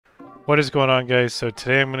What is going on, guys? So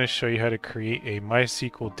today I'm going to show you how to create a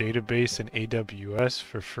MySQL database in AWS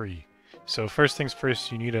for free. So first things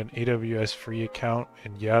first, you need an AWS free account,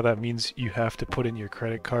 and yeah, that means you have to put in your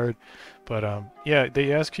credit card. But yeah,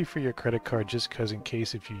 they ask you for your credit card just because in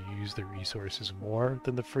case if you use the resources more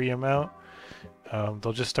than the free amount,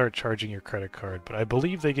 they'll just start charging your credit card. But I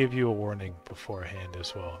believe they give you a warning beforehand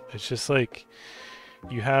as well. It's just like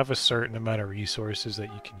you have a certain amount of resources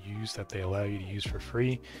that you can use that they allow you to use for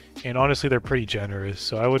free, and honestly they're pretty generous,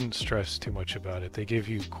 so I wouldn't stress too much about it. They give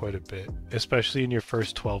you quite a bit, especially in your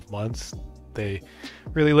first 12 months. They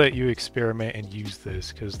really let you experiment and use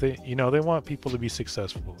this because they want people to be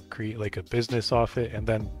successful, create like a business off it, and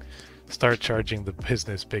then start charging the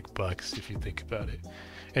business big bucks if you think about it.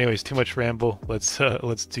 Anyways, too much ramble. Let's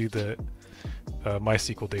do the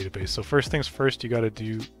MySQL database. So first things first, you got to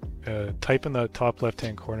do type in the top left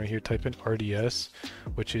hand corner here, type in RDS,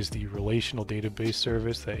 which is the relational database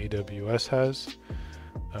service that AWS has.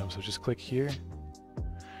 So just click here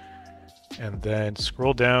and then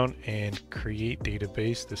scroll down and create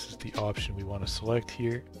database. This is the option we want to select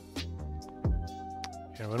here.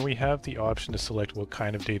 And when we have the option to select what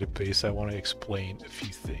kind of database, I want to explain a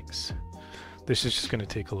few things. This is just going to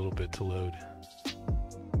take a little bit to load.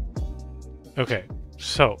 Okay,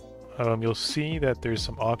 so you'll see that there's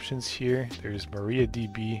some options here. There's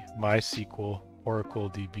MariaDB, MySQL, Oracle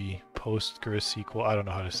DB, PostgreSQL, I don't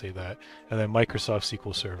know how to say that, and then Microsoft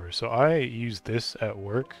SQL Server. So I use this at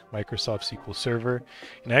work, Microsoft SQL Server,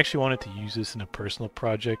 and I actually wanted to use this in a personal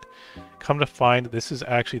project. Come to find, this is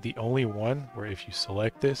actually the only one where if you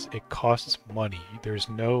select this, it costs money. There's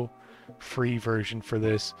no free version for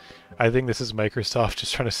this. I think this is Microsoft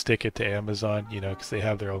just trying to stick it to Amazon, because they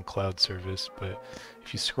have their own cloud service. But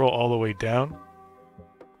if you scroll all the way down,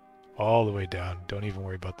 don't even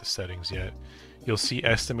worry about the settings yet, you'll see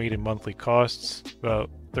estimated monthly costs, about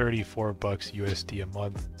 34 bucks USD a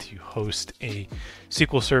month to host a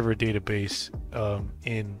SQL Server database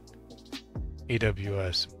in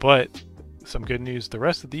AWS. But some good news, the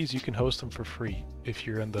rest of these you can host them for free if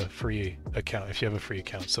you're in the free account, if you have a free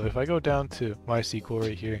account. So if I go down to MySQL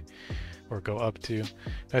right here, or go up to, and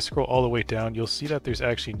I scroll all the way down, you'll see that there's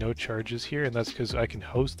actually no charges here, and that's because I can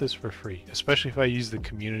host this for free, especially if I use the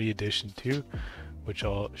community edition too, which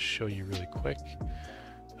I'll show you really quick.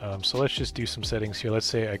 So let's just do some settings here. Let's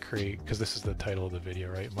say I create, because this is the title of the video,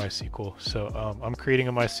 right? MySQL. So I'm creating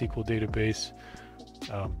a MySQL database.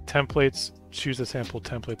 Templates, choose a sample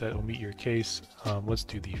template that will meet your case. Let's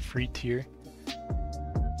do the free tier.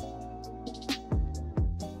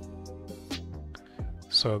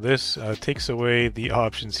 So this takes away the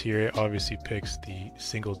options here. It obviously picks the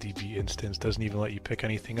single DB instance, doesn't even let you pick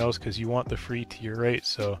anything else because you want the free tier, right?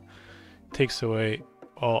 So it takes away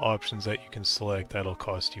all options that you can select that'll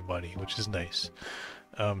cost you money, which is nice.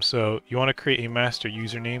 So you want to create a master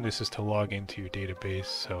username. This is to log into your database.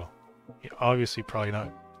 So obviously probably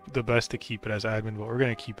not the best to keep it as admin, but we're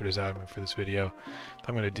going to keep it as admin for this video.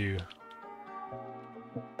 I'm going to do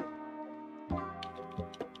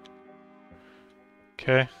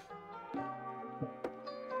okay.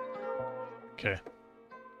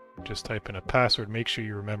 Just type in a password. Make sure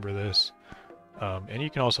you remember this. And you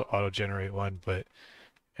can also auto-generate one, but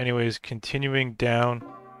anyways, continuing down,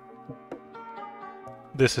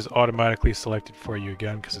 this is automatically selected for you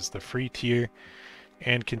again because it's the free tier.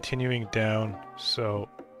 And continuing down, so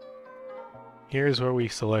here's where we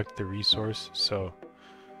select the resource. So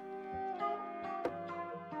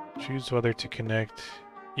choose whether to connect.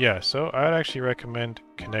 Yeah, so I'd actually recommend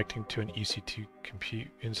connecting to an EC2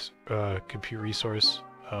 compute resource.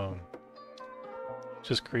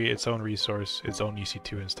 Just create its own resource, its own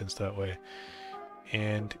EC2 instance that way.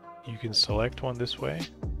 And you can select one this way.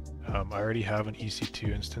 I already have an EC2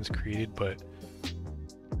 instance created, but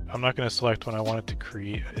I'm not going to select one. I want it to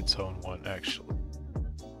create its own one, actually.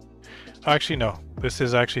 Actually, no. This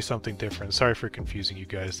is actually something different. Sorry for confusing you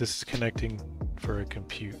guys. This is connecting for a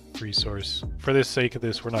compute resource. For the sake of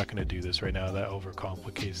this, we're not going to do this right now. That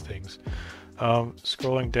overcomplicates things.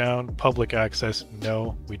 Scrolling down, public access.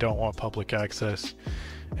 No, we don't want public access.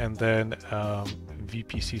 And then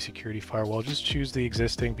VPC security firewall. Just choose the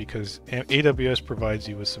existing because AWS provides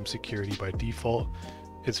you with some security by default.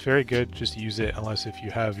 It's very good. Just use it unless if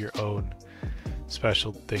you have your own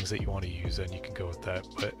special things that you want to use, then you can go with that.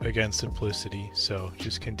 But again, simplicity. So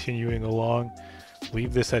just continuing along,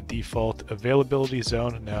 leave this at default. Availability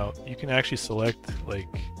zone. Now you can actually select like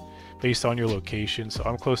based on your location. So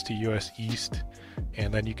I'm close to US East,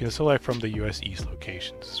 and then you can select from the US East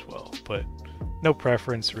locations as well, but no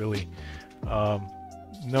preference really.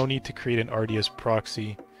 No need to create an RDS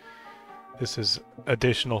proxy. This is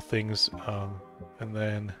additional things. And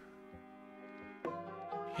then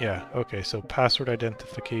Yeah, okay, so password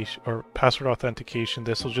identification or password authentication,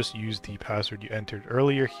 this will just use the password you entered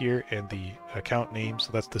earlier here and the account name, so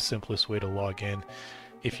that's the simplest way to log in.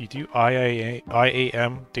 If you do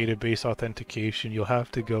IAM database authentication, you'll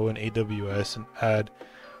have to go in AWS and add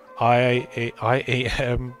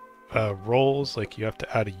IAM roles, like you have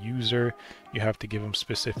to add a user, you have to give them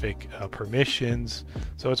specific permissions,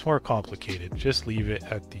 so it's more complicated. Just leave it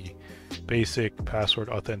at the basic password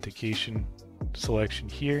authentication selection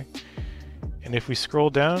here. And if we scroll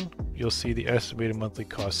down, you'll see the estimated monthly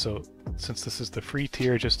cost. So since this is the free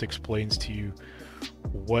tier, it just explains to you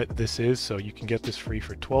what this is. So you can get this free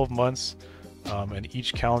for 12 months. And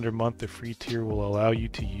each calendar month, the free tier will allow you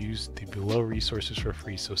to use the below resources for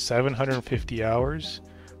free. So 750 hours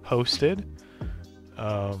hosted.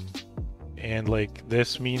 And like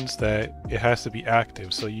this means that it has to be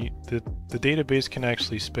active. So the database can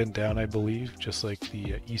actually spin down, I believe, just like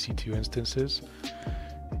the EC2 instances,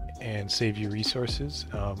 and save you resources.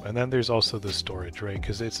 And then there's also the storage, right?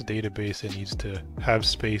 Because it's a database, it needs to have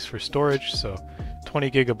space for storage. So 20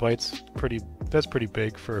 gigabytes, that's pretty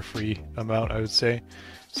big for a free amount, I would say.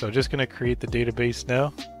 So just gonna create the database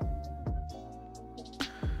now.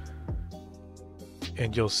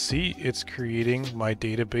 And you'll see it's creating my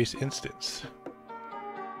database instance.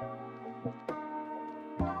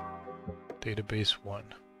 Database 1,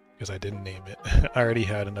 because I didn't name it. I already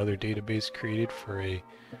had another database created for a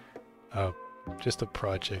just a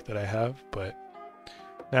project that I have, but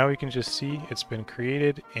now we can just see it's been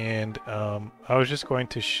created. And I was just going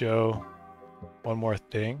to show one more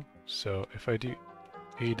thing. So if I do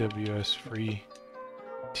AWS free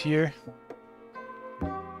tier,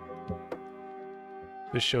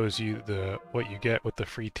 this shows you what you get with the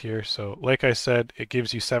free tier. So like I said, it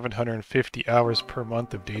gives you 750 hours per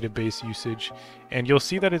month of database usage. And you'll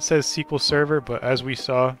see that it says SQL Server, but as we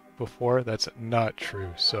saw before, that's not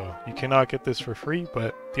true. So you cannot get this for free,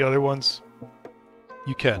 but the other ones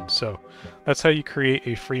you can. So that's how you create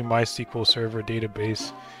a free MySQL Server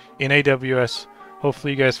database in AWS.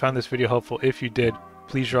 Hopefully you guys found this video helpful. If you did,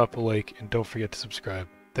 please drop a like and don't forget to subscribe.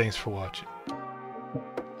 Thanks for watching.